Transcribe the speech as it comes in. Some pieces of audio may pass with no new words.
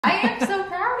I am so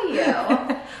proud of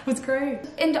you. That's great.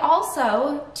 And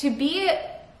also to be,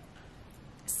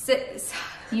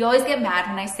 you always get mad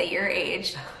when I say your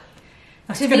age.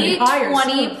 To be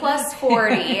 20 plus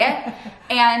 40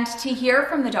 and to hear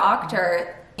from the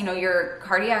doctor, you know, your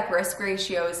cardiac risk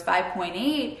ratio is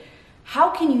 5.8.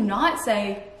 How can you not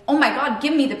say, oh my God,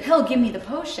 give me the pill, give me the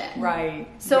potion? Right.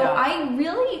 So yeah. I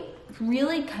really,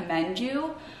 really commend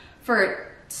you for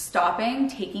stopping,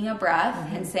 taking a breath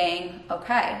and saying,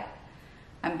 okay,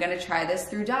 I'm gonna try this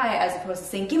through diet, as opposed to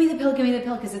saying, give me the pill,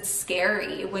 because it's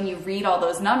scary when you read all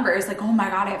those numbers, like, oh my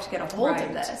God, I have to get a hold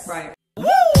of this. Right.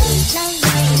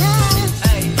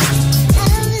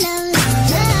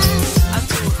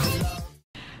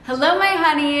 Hello, my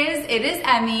honeys. It is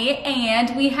Emmie,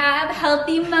 and we have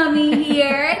Healthy Mummy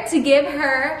here to give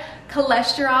her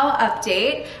cholesterol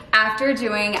update after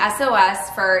doing SOS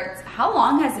for, how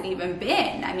long has it even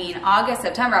been? I mean, August,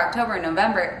 September, October,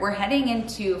 November. We're heading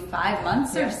into 5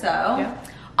 months or so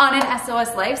on an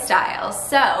SOS lifestyle.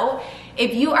 So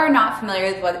if you are not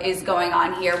familiar with what is going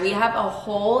on here, we have a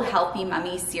whole Healthy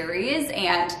Mummy series,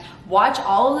 and watch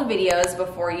all of the videos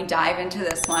before you dive into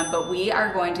this one, but we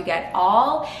are going to get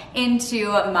all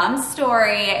into Mom's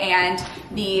story, and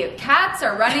the cats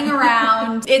are running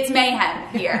around. It's mayhem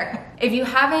here. If you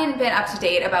haven't been up to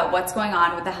date about what's going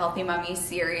on with the Healthy Mummy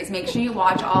series, make sure you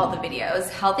watch all the videos.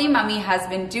 Healthy Mummy has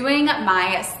been doing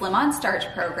my Slim on Starch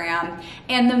program,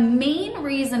 and the main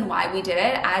reason why we did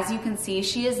it, as you can see,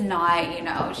 she is not, you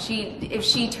know, if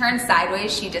she turns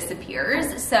sideways, she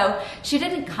disappears. So she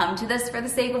didn't come to this for the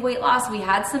sake of weight loss. We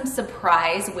had some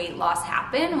surprise weight loss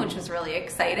happen, which was really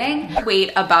exciting.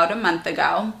 Weight about a month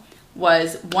ago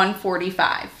was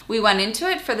 145. We went into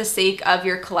it for the sake of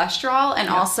your cholesterol and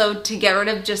also to get rid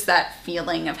of just that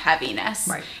feeling of heaviness.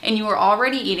 Right. And you were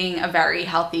already eating a very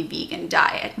healthy vegan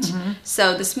diet.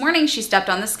 So this morning she stepped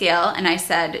on the scale and I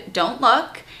said, don't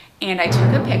look. And I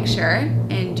took a picture,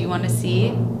 and do you want to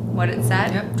see what it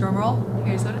said? Yep, drum roll.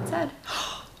 Here's what it said.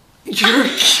 You're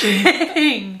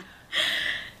kidding.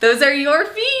 Those are your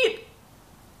feet.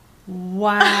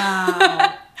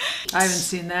 Wow. I haven't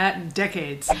seen that in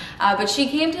decades. But she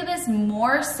came to this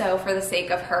more so for the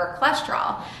sake of her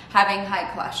cholesterol, having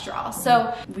high cholesterol.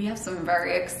 So we have some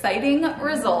very exciting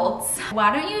results.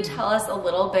 Why don't you tell us a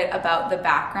little bit about the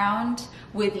background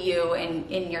with you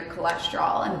in your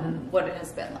cholesterol and what it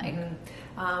has been like?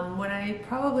 When I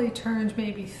probably turned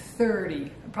maybe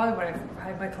 30, probably when I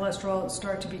had my cholesterol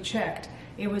start to be checked,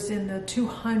 it was in the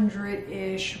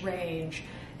 200-ish range.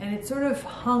 And it sort of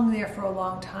hung there for a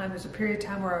long time. There's a period of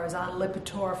time where I was on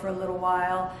Lipitor for a little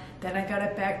while. Then I got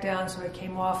it back down, so I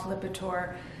came off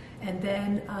Lipitor. And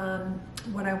then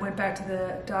when I went back to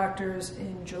the doctors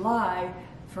in July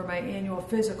for my annual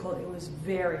physical, it was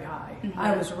very high.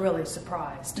 I was really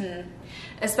surprised.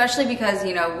 Especially because,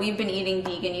 you know, we've been eating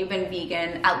vegan, you've been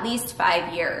vegan at least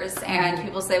 5 years, and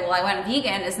people say, well, I went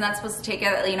vegan, isn't that supposed to take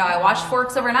it, you know, I watched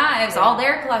Forks Over Knives, all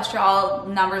their cholesterol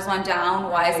numbers went down,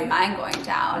 why isn't mine going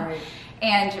down?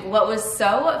 And what was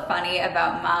so funny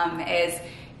about Mom is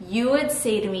you would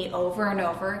say to me over and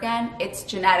over again, it's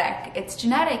genetic, it's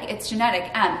genetic, it's genetic,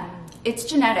 it's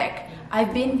genetic.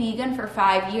 I've been vegan for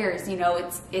 5 years, you know,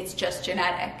 it's just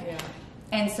genetic.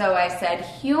 And so I said,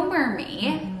 humor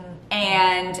me,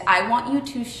 and I want you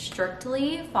to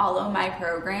strictly follow my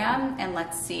program, and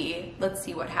let's see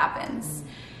what happens.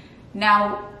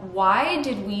 Now, why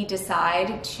did we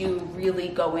decide to really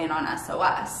go in on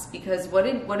SOS? Because what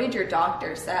did your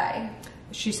doctor say?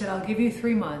 She said, I'll give you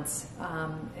 3 months,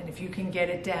 and if you can get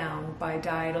it down by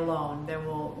diet alone, then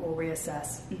we'll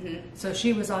reassess. So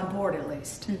she was on board at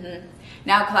least.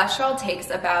 Now, cholesterol takes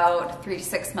about 3 to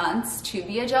 6 months to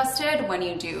be adjusted when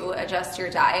you do adjust your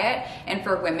diet, and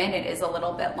for women it is a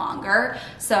little bit longer.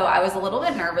 So I was a little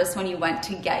bit nervous when you went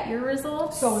to get your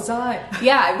results. So was I.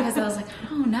 Yeah, because I was like,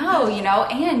 oh no, you know,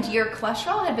 and your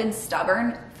cholesterol had been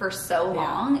stubborn for so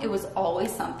long. It was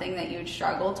always something that you'd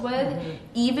struggled with,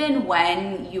 even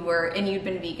when you were, and you'd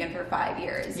been vegan for 5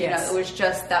 years. You know, it was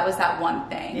just, that was that one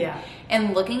thing.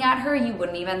 And looking at her, you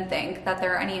wouldn't even think that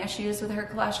there are any issues with her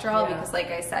cholesterol because, like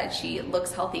I said, she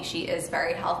looks healthy. She is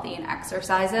very healthy and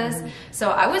exercises. So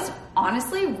I was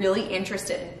honestly really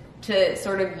interested to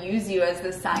sort of use you as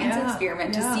this science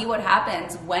experiment to see what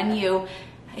happens when you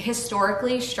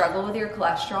historically struggle with your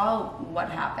cholesterol, what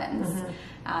happens.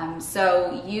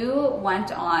 So you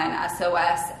went on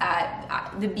SOS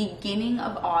at the beginning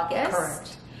of August.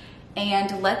 Correct.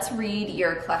 And let's read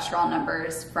your cholesterol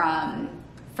numbers from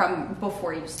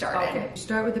before you started. Okay. You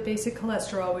start with the basic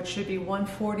cholesterol, which should be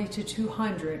 140 to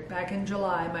 200. Back in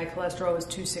July, my cholesterol was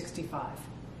 265.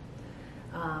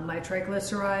 My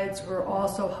triglycerides were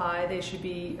also high. They should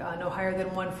be no higher than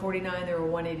 149. They were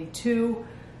 182.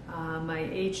 My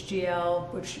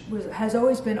HDL, which has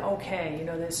always been okay, you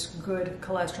know, this good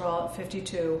cholesterol at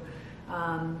 52.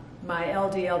 My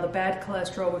LDL, the bad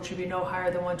cholesterol, which should be no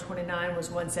higher than 129, was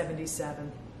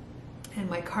 177. And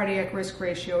my cardiac risk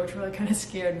ratio, which really kind of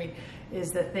scared me,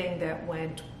 is the thing that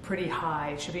went pretty high.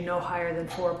 It should be no higher than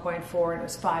 4.4, and it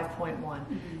was 5.1.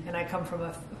 And I come from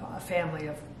a family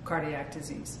of cardiac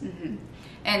disease.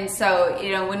 And so,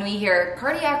 you know, when we hear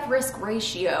cardiac risk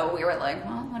ratio, we were like,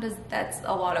 well, that's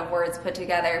a lot of words put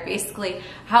together. Basically,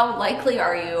 how likely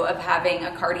are you of having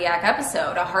a cardiac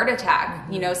episode, a heart attack,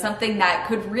 you know, something that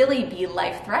could really be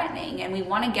life-threatening? And we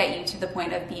want to get you to the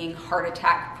point of being heart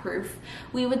attack proof,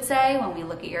 we would say, when we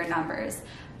look at your numbers.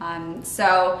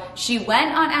 So she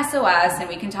went on SOS, and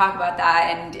we can talk about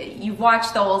that, and you've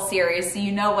watched the whole series, so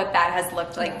you know what that has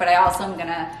looked like, but I also am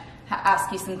gonna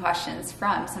ask you some questions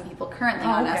from some people currently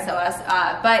on SOS.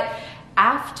 But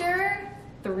after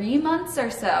 3 months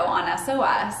or so on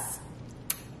SOS,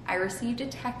 I received a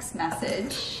text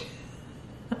message.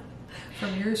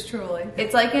 From yours truly.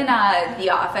 It's like in The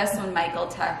Office when Michael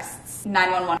texts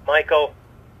 911. Michael,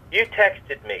 you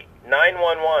texted me.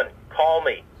 911, call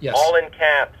me. Yes. All in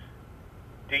caps.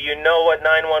 Do you know what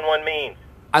 911 means?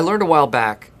 I learned a while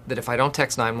back that if I don't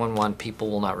text 911, people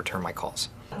will not return my calls.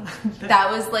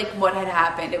 That was like what had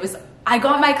happened. It was, I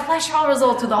got my cholesterol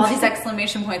results with all these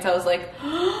exclamation points. I was like,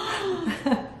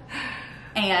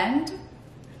 and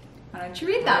why don't you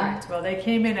read them? Right. Well, they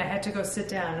came in. I had to go sit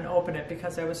down and open it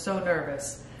because I was so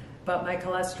nervous. But my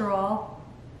cholesterol,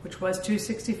 which was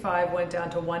 265, went down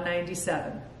to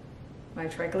 197. My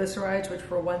triglycerides, which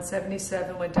were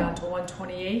 177, went down to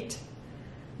 128.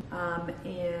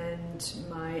 And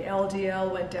my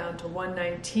LDL went down to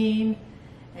 119.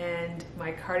 And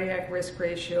my cardiac risk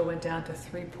ratio went down to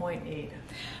 3.8.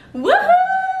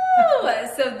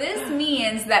 Woohoo! So this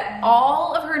means that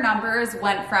all of her numbers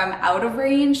went from out of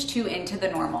range to into the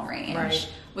normal range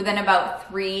within about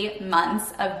 3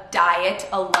 months of diet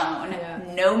alone.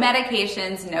 No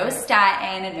medications, no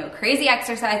statin, no crazy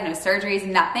exercise, no surgeries,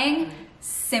 nothing.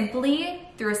 Simply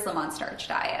through a Slim on Starch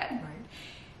diet.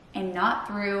 And not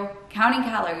through counting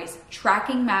calories,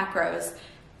 tracking macros,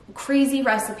 crazy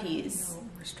recipes. No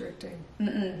restricting.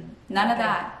 None of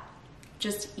that.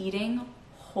 Just eating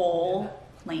whole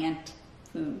plant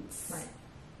foods.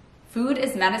 Food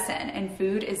is medicine and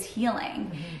food is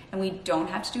healing. And we don't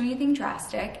have to do anything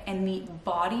drastic. And the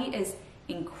body is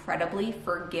incredibly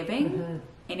forgiving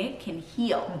and it can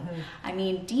heal. I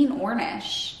mean, Dean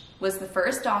Ornish was the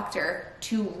first doctor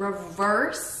to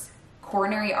reverse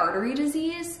coronary artery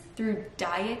disease through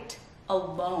diet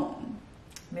alone.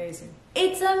 Amazing.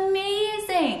 It's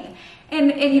amazing.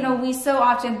 And you know, we so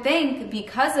often think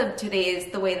because of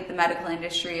the way that the medical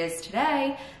industry is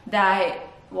today, that,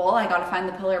 well, I got to find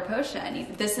the pill or potion.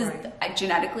 This is,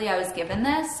 genetically I was given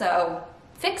this, so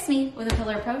fix me with a pill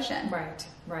or potion.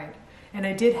 Right. And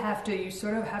I did have to, you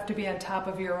sort of have to be on top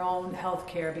of your own health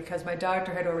care because my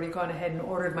doctor had already gone ahead and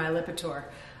ordered my Lipitor.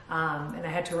 And I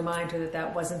had to remind her that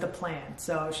that wasn't the plan.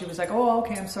 So she was like, oh,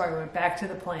 okay, I'm sorry. We went back to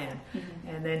the plan.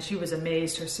 And then she was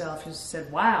amazed herself. She said,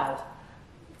 wow,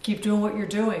 keep doing what you're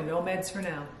doing. No meds for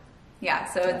now. Yeah,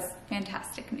 so it's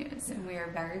fantastic news. And we are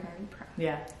very, very proud.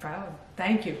 Yeah, proud.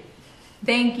 Thank you.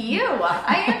 Thank you.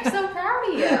 I am so proud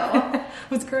of you.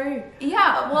 It was great.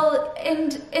 Yeah, well,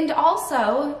 and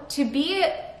also to be,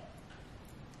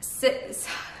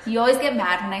 you always get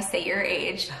mad when I say your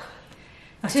age.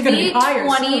 To be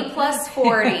 20 plus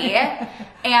 40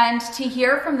 and to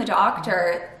hear from the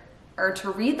doctor or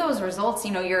to read those results,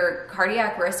 you know, your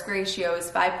cardiac risk ratio is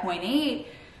 5.8.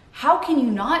 How can you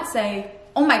not say,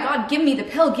 oh my God, give me the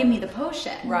pill, give me the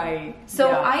potion? Right. So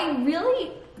I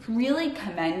really, really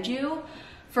commend you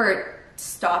for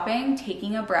stopping,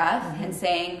 taking a breath and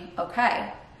saying,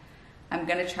 okay, I'm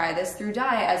going to try this through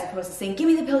diet, as opposed to saying, give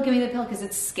me the pill, because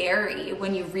it's scary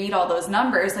when you read all those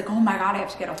numbers, like, oh my God, I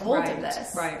have to get a hold of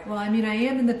this. Right. Well, I mean, I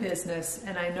am in the business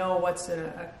and I know what's an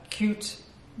acute,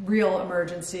 real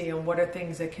emergency and what are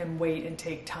things that can wait and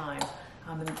take time.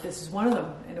 And this is one of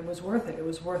them, and it was worth it. It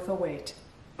was worth the wait.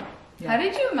 How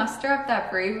did you muster up that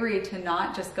bravery to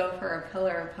not just go for a pill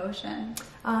or a potion?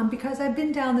 Because I've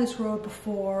been down this road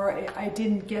before. I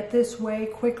didn't get this way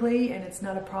quickly, and it's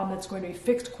not a problem that's going to be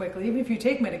fixed quickly. Even if you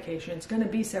take medication, it's going to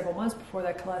be several months before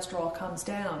that cholesterol comes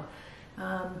down.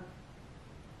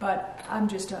 But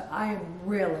I am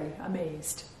really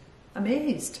amazed.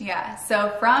 Yeah,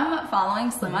 so from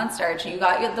following Slim on Starch, you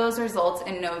got those results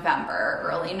in November,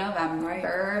 early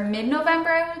November,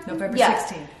 mid-November? November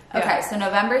 16th. Okay, so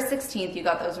November 16th, you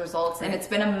got those results, and it's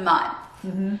been a month.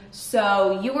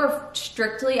 So you were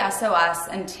strictly SOS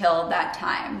until that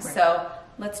time. So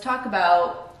let's talk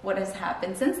about what has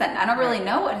happened since then. I don't really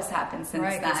know what has happened since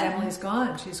then. Because Emily's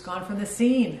gone. She's gone from the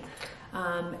scene.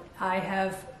 I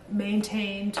have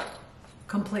maintained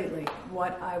completely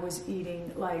what I was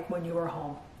eating like when you were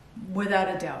home,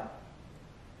 without a doubt.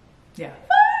 Yeah.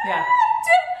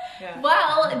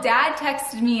 Well, Dad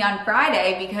texted me on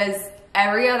Friday because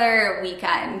every other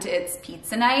weekend it's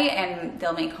pizza night and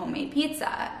they'll make homemade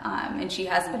pizza. And she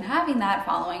hasn't been having that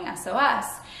following SOS.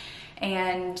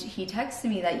 And he texted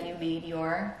me that you made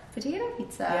your potato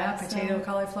pizza. Yeah, potato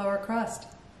cauliflower crust.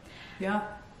 Yeah.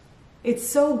 It's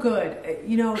so good.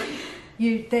 You know,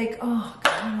 you think, oh,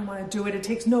 God, I don't want to do it. It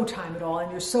takes no time at all.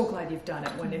 And you're so glad you've done it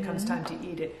when it comes time to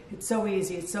eat it. It's so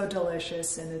easy. It's so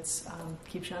delicious. And it's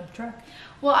keeps you on track.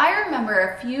 Well, I remember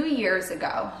a few years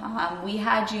ago, we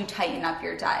had you tighten up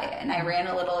your diet. And I ran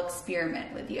a little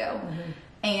experiment with you.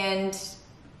 And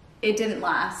it didn't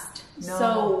last. No.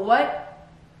 So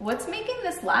what's making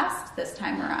this last this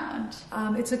time around?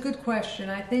 It's a good question.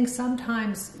 I think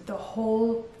sometimes the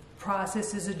whole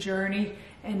process is a journey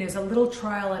and there's a little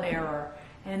trial and error.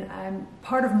 And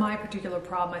part of my particular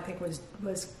problem, I think, was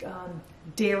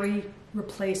dairy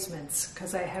replacements,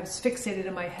 because I have fixated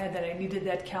in my head that I needed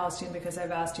that calcium because I have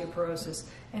osteoporosis,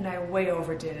 and I way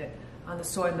overdid it on the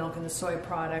soy milk and the soy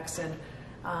products,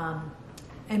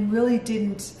 and really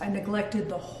didn't. I neglected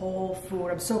the whole food.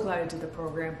 I'm so glad I did the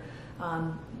program.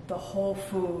 The whole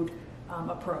food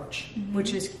approach,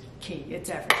 which is key.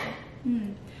 It's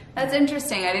everything. That's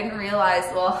interesting. I didn't realize,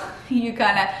 well,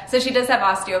 so she does have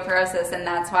osteoporosis, and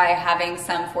that's why having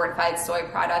some fortified soy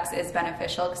products is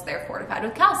beneficial, because they're fortified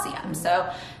with calcium.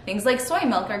 So things like soy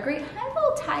milk are great. Hi,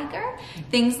 little tiger.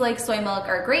 Things like soy milk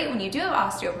are great when you do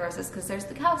have osteoporosis, because there's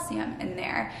the calcium in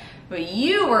there. But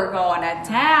you were going to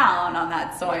town on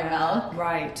that soy milk.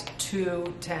 Right,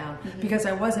 to town. Because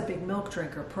I was a big milk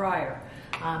drinker prior,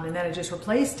 and then I just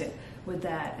replaced it with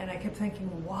that, and I kept thinking,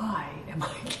 why am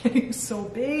I getting so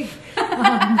big?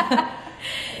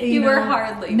 You were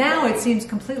hardly now big. It seems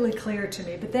completely clear to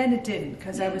me, but then it didn't,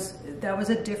 because that was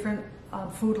a different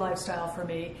food lifestyle for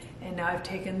me, and now I've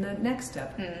taken the next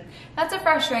step. That's a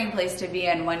frustrating place to be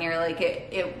in, when you're like,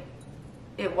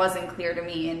 it wasn't clear to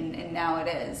me, and now it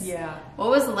is. Yeah. What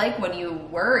was it like when you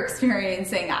were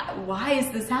experiencing, why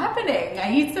is this happening?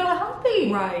 I eat so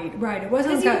healthy. Right. It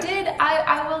wasn't because you did.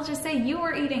 I will just say, you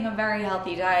were eating a very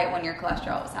healthy diet when your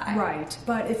cholesterol was high. Right,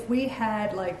 but if we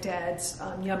had like Dad's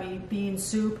yummy bean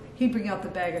soup, he'd bring out the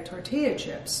bag of tortilla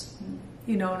chips,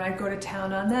 and I'd go to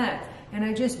town on that. And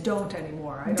I just don't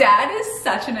anymore. Dad is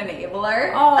such an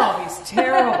enabler. Oh, he's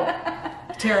terrible.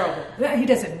 Terrible. He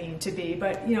doesn't mean to be,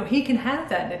 but he can have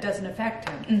that and it doesn't affect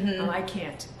him. I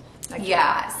can't.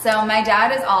 Yeah, so my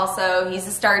dad is also, he's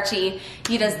a starchy,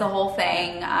 he does the whole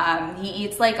thing, he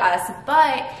eats like us,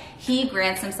 but he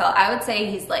grants himself, I would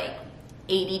say he's like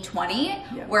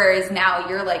 80-20, whereas now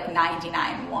you're like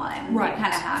 99-1. Right. You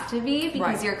kind of have to be,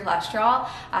 because of your cholesterol.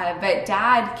 But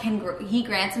Dad, he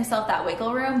grants himself that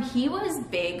wiggle room. He was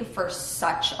big for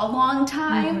such a long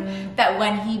time that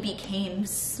when he became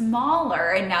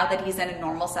smaller, and now that he's in a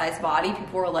normal sized body,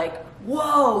 people were like,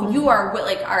 whoa, you are,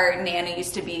 like our Nana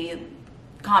used to be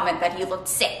comment that he looked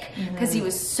sick because he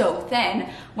was so thin,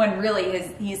 when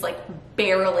really he's like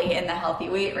barely in the healthy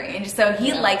weight range. So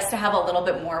he likes to have a little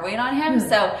bit more weight on him.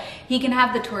 So he can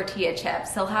have the tortilla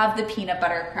chips, he'll have the peanut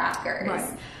butter crackers.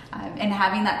 And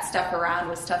having that stuff around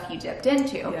was stuff he dipped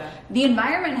into. The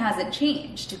environment hasn't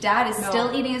changed. Dad is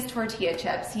still eating his tortilla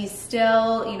chips. He's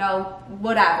still,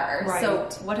 whatever. So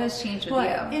what has changed with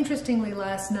you? Interestingly,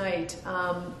 last night,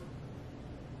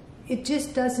 it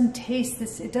just doesn't taste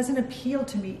this, it doesn't appeal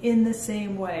to me in the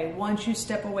same way once you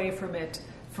step away from it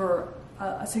for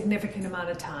a significant amount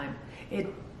of time. I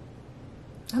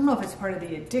don't know if it's part of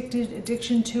the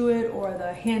addiction to it or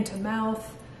the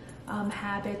hand-to-mouth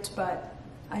habit, but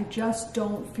I just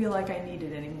don't feel like I need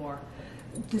it anymore.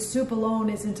 The soup alone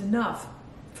isn't enough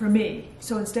for me,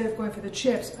 so instead of going for the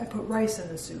chips, I put rice in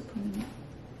the soup.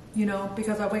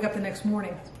 Because I wake up the next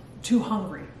morning too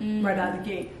hungry right out of the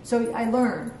gate. So I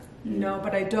learn.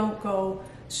 But I don't go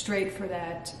straight for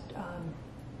that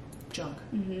junk.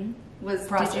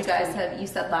 Did you guys have, you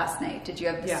said last night, did you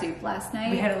have the soup last night?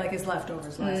 We had it like as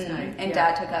leftovers last night. And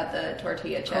Dad took out the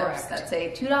tortilla chips. Correct. That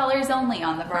say $2 only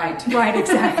on the front. Right,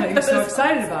 exactly. I'm so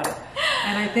excited about it.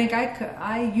 And I think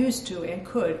I used to and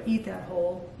could eat that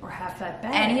whole or half that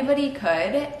bag. Anybody could,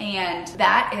 and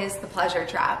that is the pleasure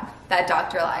trap that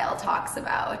Dr. Lyle talks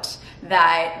about.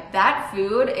 That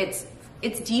food, it's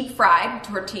deep fried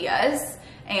tortillas,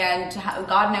 and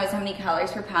God knows how many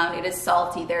calories per pound. It is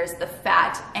salty. There's the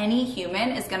fat. Any human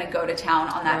is going to go to town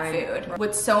on that food. Right.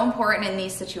 What's so important in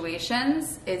these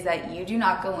situations is that you do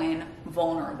not go in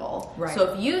vulnerable. Right.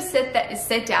 So if you sit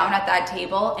down at that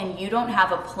table and you don't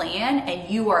have a plan and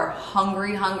you are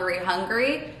hungry,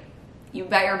 you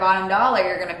bet your bottom dollar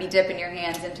you're going to be dipping your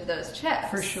hands into those chips.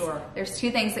 For sure. There's two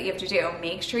things that you have to do.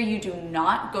 Make sure you do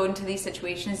not go into these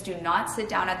situations. Do not sit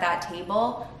down at that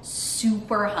table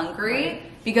super hungry,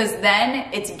 because then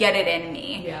it's get it in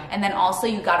me. Yeah. And then also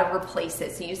you got to replace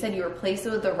it. So you said you replace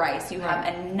it with the rice. You have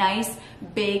a nice,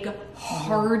 big,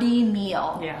 hearty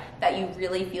meal that you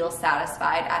really feel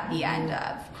satisfied at the end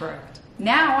of. Correct.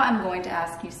 Now I'm going to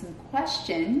ask you some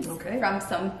questions from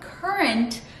some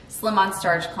current Slim on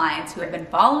Starch clients who have been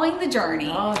following the journey.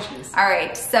 Oh, jeez. All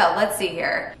right, so let's see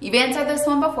here. You've answered this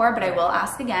one before, but I will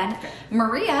ask again.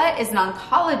 Maria is an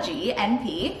oncology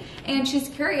NP, and she's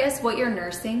curious what your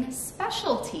nursing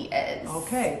specialty is.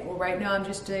 Okay, well right now I'm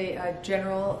just a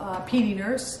general PD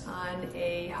nurse on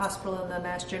a hospital in the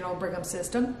Mass General Brigham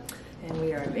system, and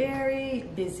we are very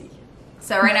busy.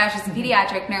 So right now she's a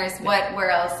pediatric nurse. Where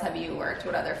else have you worked?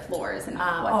 What other floors and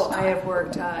what? I have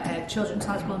worked at Children's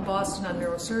Hospital in Boston on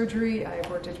neurosurgery. I have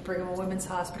worked at Brigham and Women's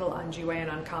Hospital on GYN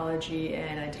oncology,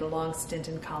 and I did a long stint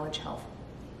in college health.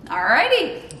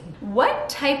 Alrighty. What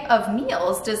type of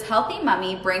meals does Healthy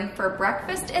Mummy bring for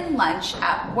breakfast and lunch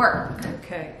at work?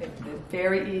 Okay,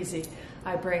 very easy.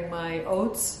 I bring my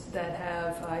oats that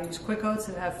have, I use quick oats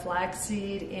that have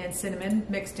flaxseed and cinnamon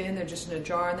mixed in. They're just in a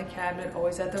jar in the cabinet,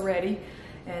 always at the ready.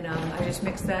 And I just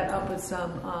mix that up with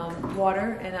some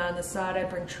water. And on the side, I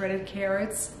bring shredded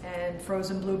carrots and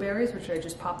frozen blueberries, which I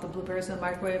just pop the blueberries in the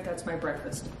microwave. That's my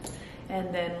breakfast.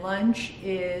 And then lunch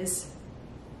is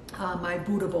my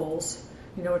Buddha bowls.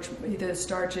 You know, which either the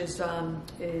starch is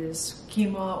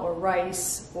quinoa or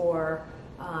rice or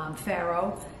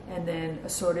farro, and then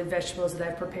assorted vegetables that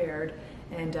I've prepared.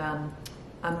 And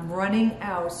I'm running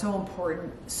out, so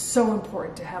important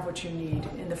to have what you need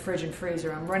in the fridge and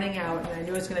freezer. I'm running out, and I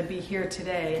knew it was going to be here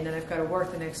today, and then I've got to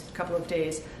work the next couple of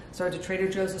days. So I went to Trader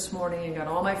Joe's this morning and got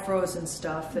all my frozen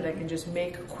stuff that I can just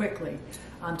make quickly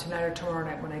tonight or tomorrow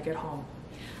night when I get home.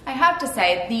 I have to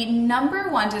say, the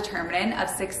 #1 determinant of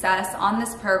success on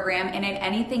this program and in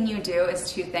anything you do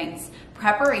is two things: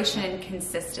 preparation and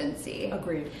consistency.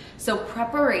 Agreed. So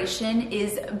preparation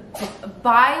is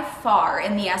by far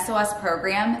in the SOS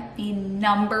program, the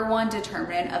 #1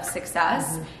 determinant of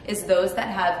success is those that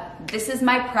have, this is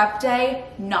my prep day,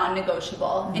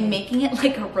 non-negotiable, and making it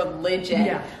like a religion.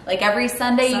 Yeah. Like every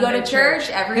Sunday you go to church,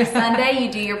 every Sunday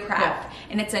you do your prep.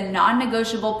 And it's a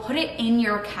non-negotiable. Put it in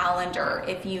your calendar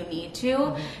if you need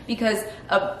to, because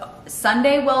a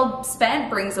Sunday well spent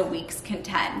brings a week's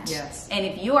content. Yes. And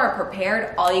if you are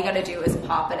prepared, all you got to do is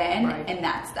pop it in, and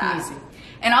that's that. Easy.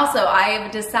 And also, I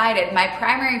have decided my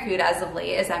primary food as of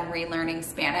late is I'm relearning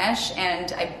Spanish,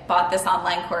 and I bought this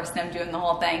online course and I'm doing the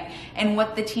whole thing. And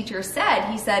what the teacher said,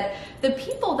 he said, the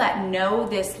people that know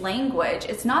this language,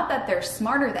 it's not that they're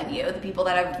smarter than you, the people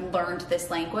that have learned this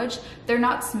language, they're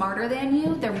not smarter than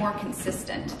you, they're more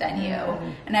consistent than you.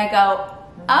 And I go,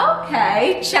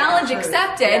 okay, challenge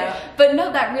accepted. Yeah. But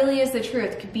no, that really is the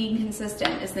truth. Being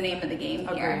consistent is the name of the game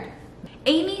here. Okay.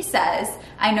 Amy says,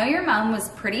 I know your mom was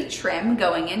pretty trim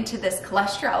going into this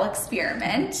cholesterol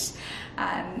experiment,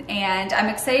 and I'm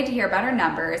excited to hear about her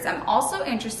numbers. I'm also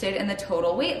interested in the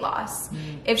total weight loss.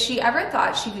 If she ever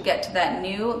thought she could get to that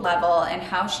new level and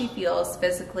how she feels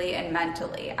physically and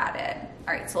mentally at it.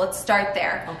 All right, so let's start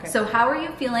there. Okay. So how are you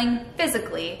feeling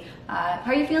physically?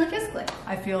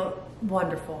 I feel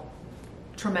wonderful,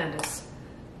 tremendous.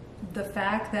 The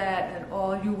fact that, and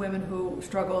all you women who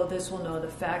struggle with this will know, the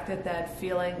fact that that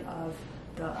feeling of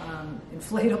the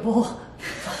inflatable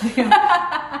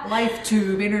life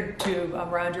tube, inner tube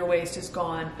around your waist is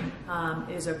gone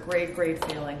is a great, great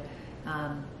feeling.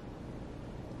 And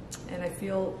I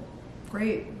feel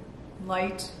great,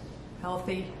 light,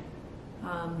 healthy.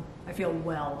 I feel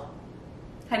well.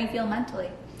 How do you feel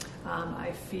mentally?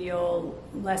 I feel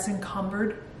less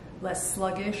encumbered, less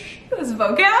sluggish. It was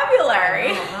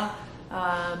vocabulary.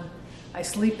 I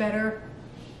sleep better,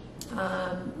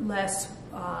 less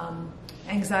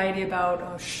anxiety about,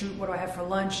 oh shoot, what do I have for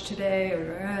lunch today?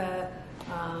 Or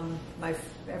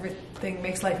everything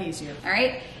makes life easier. All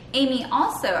right. Amy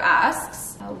also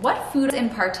asks, what food in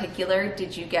particular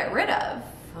did you get rid of?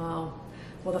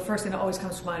 Well, the first thing that always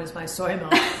comes to mind is my soy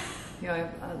milk. You know,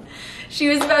 she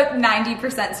was about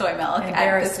 90% soy milk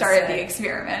at the start of the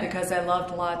experiment. Because I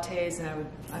loved lattes, and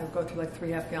I would go through like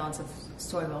 3.5 gallons of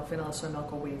soy milk, vanilla soy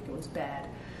milk a week. It was bad.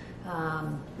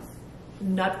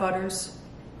 Nut butters,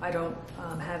 I don't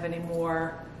have any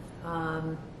more.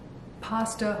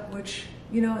 Pasta, which,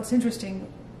 it's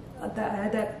interesting. That I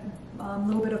had that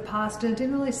little bit of pasta. It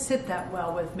didn't really sit that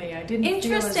well with me. I didn't feel as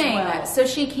Interesting. well. So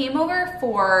she came over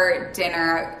for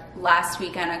dinner last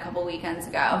weekend, a couple weekends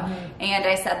ago, and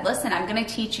I said, listen, I'm going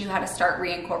to teach you how to start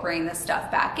reincorporating this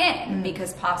stuff back in,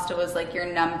 because pasta was like your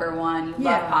number one. You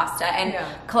love pasta, and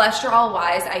cholesterol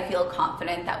wise, I feel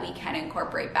confident that we can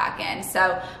incorporate back in.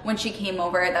 So when she came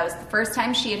over, that was the first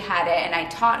time she had it, and I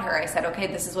taught her. I said, okay,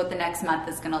 this is what the next month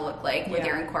is going to look like with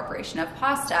your incorporation of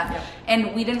pasta,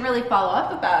 and we didn't really follow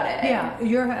up about it.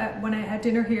 When I had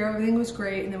dinner here, everything was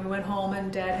great, and then we went home and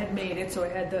Dad had made it, so I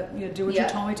had to do what you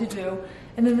told me to do.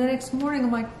 And then the next morning,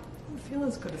 I'm like, I don't feel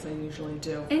as good as I usually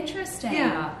do. Interesting.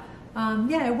 Yeah,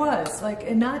 it was like,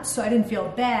 and not so I didn't feel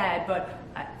bad, but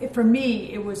for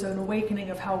me, it was an awakening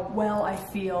of how well I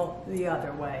feel the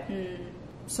other way.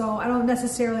 So I don't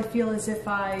necessarily feel as if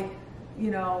I,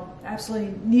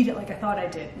 absolutely need it like I thought I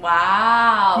did.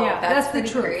 Wow. Yeah, that's the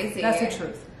truth. Crazy. That's the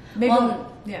truth. Maybe.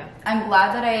 I'm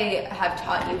glad that I have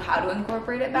taught you how to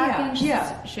incorporate it back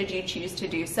in, should you choose to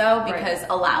do so, because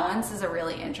allowance is a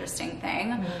really interesting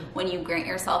thing. When you grant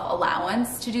yourself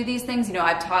allowance to do these things,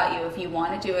 I've taught you, if you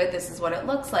want to do it, this is what it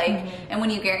looks like. And when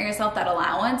you grant yourself that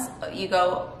allowance, you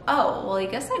go, oh, well, I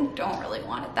guess I don't really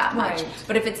want it that much.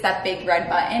 But if it's that big red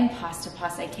button, pasta,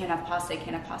 I can't have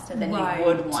pasta, then you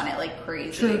would want it like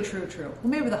crazy. True.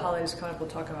 Well, maybe the holidays coming up, we'll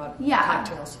talk about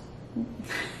cocktails.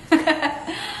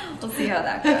 We'll see how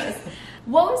that goes.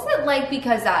 What was it like,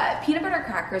 because peanut butter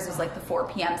crackers was like the 4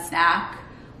 p.m. snack,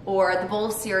 or the bowl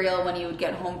of cereal when you would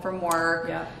get home from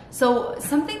work. So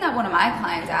something that one of my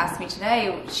clients asked me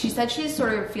today, she said she's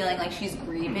sort of feeling like she's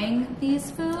grieving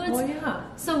these foods. Well,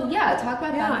 So talk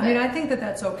about that. I mean, I think that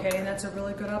that's okay, and that's a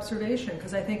really good observation,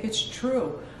 because I think it's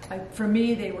true. For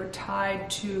me, they were tied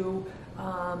to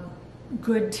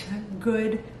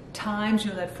good times,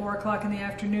 that 4 o'clock in the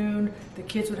afternoon, the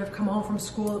kids would have come home from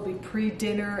school, it would be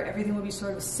pre-dinner, everything would be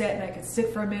sort of set, and I could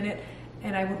sit for a minute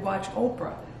and I would watch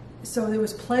Oprah. So there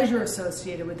was pleasure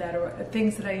associated with that, or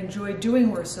things that I enjoyed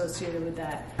doing were associated with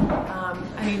that.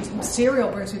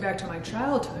 Cereal brings me back to my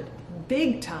childhood,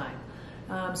 big time.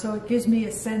 So it gives me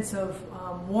a sense of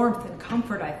warmth and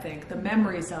comfort, I think, the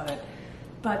memories of it.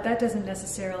 But that doesn't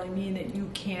necessarily mean that you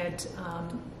can't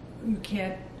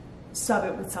sub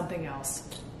it with something else.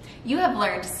 You have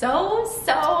learned so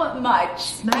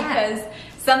much, because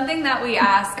something that we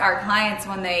ask our clients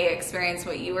when they experience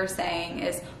what you were saying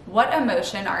is, what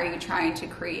emotion are you trying to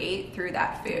create through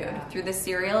that food? Through the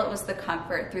cereal, it was the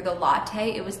comfort. Through the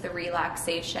latte, it was the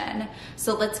relaxation.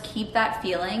 So let's keep that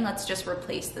feeling. Let's just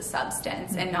replace the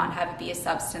substance and not have it be a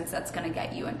substance that's going to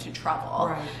get you into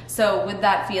trouble. So with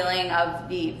that feeling of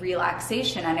the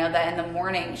relaxation, I know that in the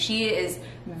morning,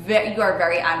 you are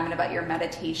very adamant about your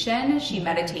meditation. She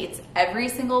meditates every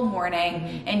single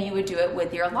morning, and you would do it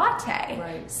with your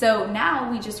latte. So now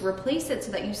we just replace it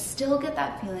so that you still get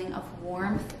that feeling of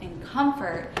warmth and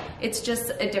comfort. It's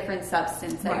just a different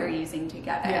substance that you're using to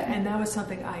get it. And that was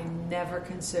something I never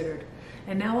considered.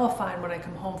 And now I'll find when I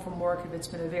come home from work, if it's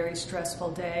been a very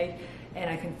stressful day, and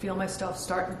I can feel myself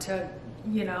starting to,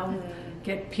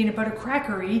 get peanut butter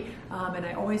crackery, and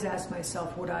I always ask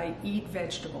myself, would I eat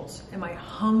vegetables? Am I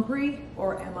hungry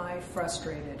or am I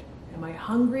frustrated? Am I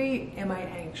hungry? Am I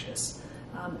anxious?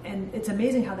 And it's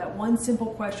amazing how that one simple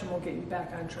question will get you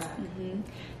back on track.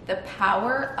 The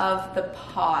power of the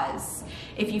pause.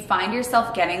 If you find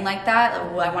yourself getting like that,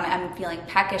 I'm feeling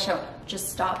peckish, just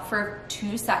stop for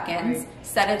 2 seconds,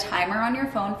 set a timer on your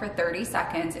phone for 30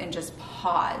 seconds, and just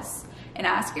pause. And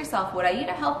ask yourself, would I eat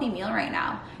a healthy meal right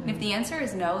now? And if the answer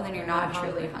is no, then you're not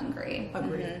truly hungry.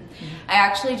 I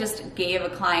actually just gave a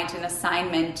client an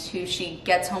assignment she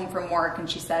gets home from work, and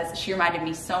she says, she reminded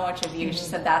me so much of you. She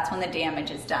said, that's when the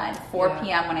damage is done, 4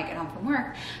 p.m. when I get home from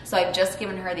work. So I've just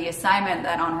given her the assignment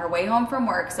that on her way home from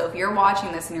work, so if you're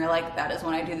watching this and you're like, that is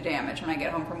when I do the damage, when I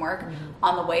get home from work,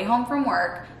 on the way home from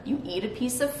work, you eat a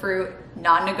piece of fruit,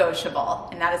 non-negotiable,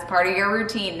 and that is part of your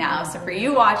routine now. So for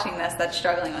you watching this that's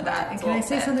struggling with that, and can I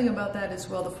say something about that as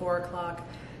well? The 4 o'clock,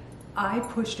 I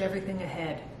pushed everything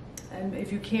ahead, and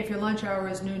if your lunch hour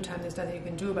is noontime, there's nothing you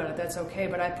can do about it. That's okay,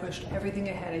 but I pushed everything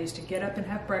ahead. I used to get up and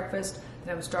have breakfast,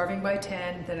 then I was starving by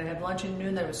 10, then I have lunch at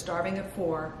noon, then I was starving at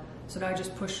 4. So now I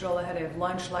just pushed it all ahead. I have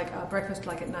lunch breakfast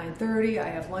at 9:30. I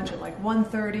have lunch at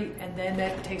 1:30, and then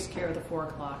that takes care of the 4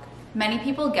 o'clock. Many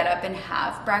people get up and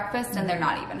have breakfast and they're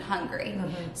not even hungry.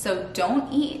 So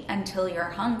don't eat until you're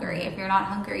hungry. If you're not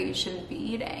hungry, you shouldn't be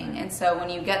eating. And so when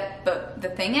you get, the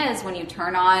thing is, when you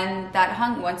turn on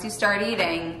that once you start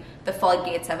eating, the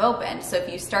floodgates have opened. So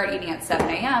if you start eating at 7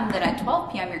 a.m., then at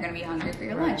 12 p.m. you're going to be hungry for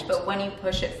your lunch. But when you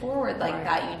push it forward like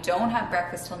that, you don't have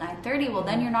breakfast till 9:30. Well,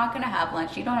 then you're not going to have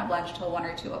lunch. You don't have lunch till 1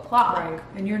 or 2 o'clock. Right,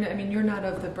 and you're not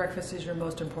of the breakfast is your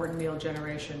most important meal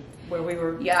generation, where we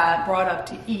were brought up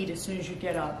to eat as soon as you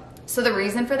get up. So the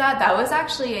reason for that was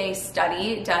actually a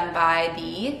study done by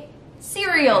the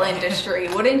cereal industry.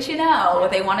 Wouldn't you know?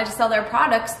 They wanted to sell their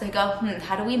products. They go,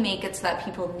 how do we make it so that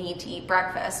people need to eat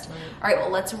breakfast? All right, well,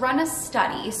 let's run a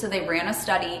study. So they ran a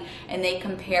study and they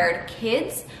compared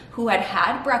kids who had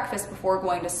had breakfast before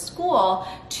going to school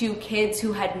to kids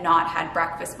who had not had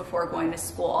breakfast before going to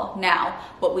school. Now,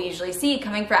 what we usually see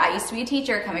I used to be a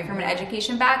teacher, coming from an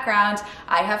education background,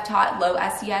 I have taught low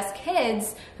SES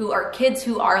kids who are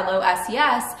low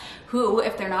SES, who,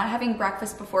 if they're not having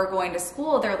breakfast before going to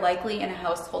school, they're likely in a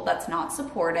household that's not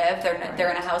supportive.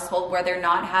 They're in a household where they're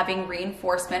not having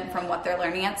reinforcement from what they're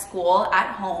learning at school,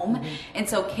 at home. And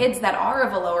so kids that are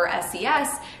of a lower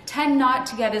SES tend not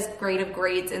to get as great of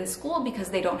grades in school because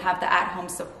they don't have the at-home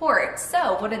support.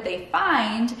 So what did they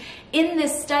find in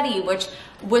this study, which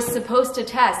was supposed to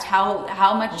test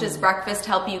how much does breakfast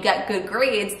help you get good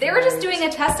grades? They were just doing a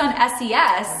test on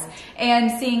SES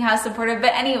and seeing how supportive.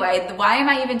 But anyway, why am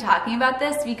I even talking about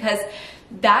this? Because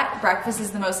that breakfast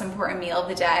is the most important meal of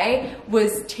the day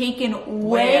was taken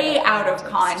way out of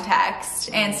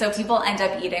context. And so people end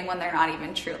up eating when they're not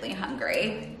even truly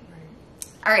hungry.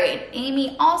 All right,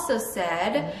 Amy also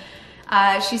said,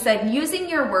 she said, using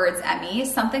your words, Emmie,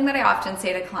 something that I often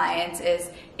say to clients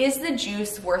is the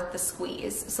juice worth the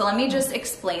squeeze? So let me just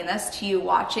explain this to you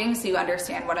watching so you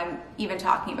understand what I'm even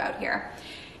talking about here.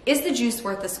 Is the juice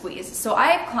worth the squeeze? So I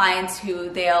have clients who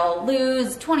they'll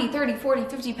lose 20, 30, 40,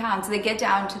 50 pounds. They get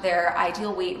down to their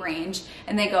ideal weight range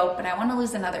and they go, but I want to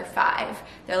lose another 5.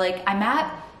 They're like, I'm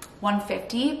at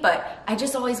 150, but I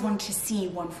just always wanted to see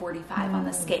 145 on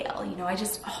the scale. You know,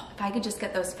 if I could just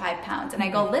get those 5 pounds. And I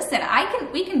go, listen,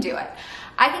 we can do it.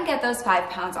 I can get those 5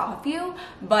 pounds off you,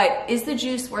 but is the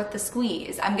juice worth the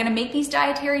squeeze? I'm gonna make these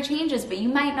dietary changes, but you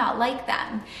might not like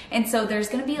them. And so there's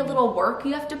gonna be a little work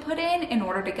you have to put in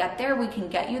order to get there. We can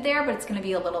get you there, but it's gonna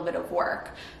be a little bit of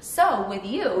work. So with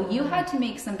you had to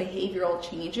make some behavioral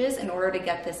changes in order to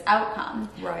get this outcome.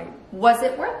 Right. Was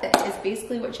it worth it, is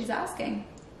basically what she's asking.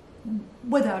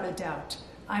 Without a doubt.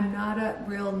 I'm not a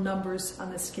real numbers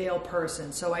on the scale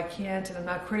person, so I can't, and I'm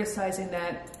not criticizing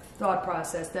that thought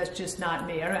process. That's just not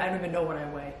me. I don't even know what I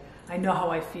weigh. I know how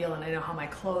I feel and I know how my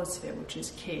clothes fit, which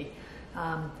is key.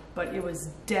 But it was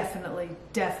definitely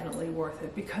worth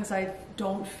it because I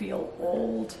don't feel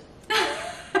old.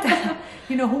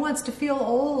 You know, who wants to feel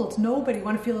old? Nobody. You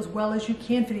want to feel as well as you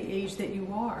can for the age that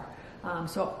you are.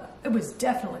 So it was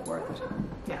definitely worth it.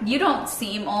 Yeah. You don't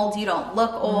seem old. You don't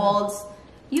look old.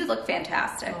 You look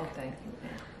fantastic. Oh, thank you.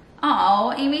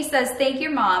 Oh, Amy says, thank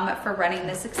your mom for running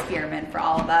this experiment for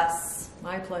all of us.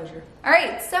 My pleasure. All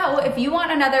right, so if you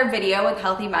want another video with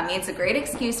Healthy Mommy, it's a great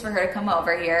excuse for her to come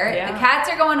over here. Yeah. The cats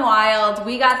are going wild.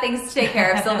 We got things to take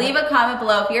care of. So leave a comment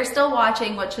below. If you're still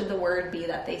watching, what should the word be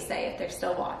that they say if they're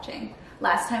still watching?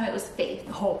 Last time it was faith.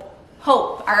 Hope.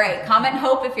 Hope. All right, comment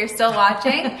hope if you're still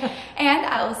watching. And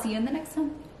I will see you in the next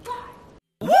one.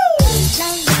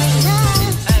 Bye.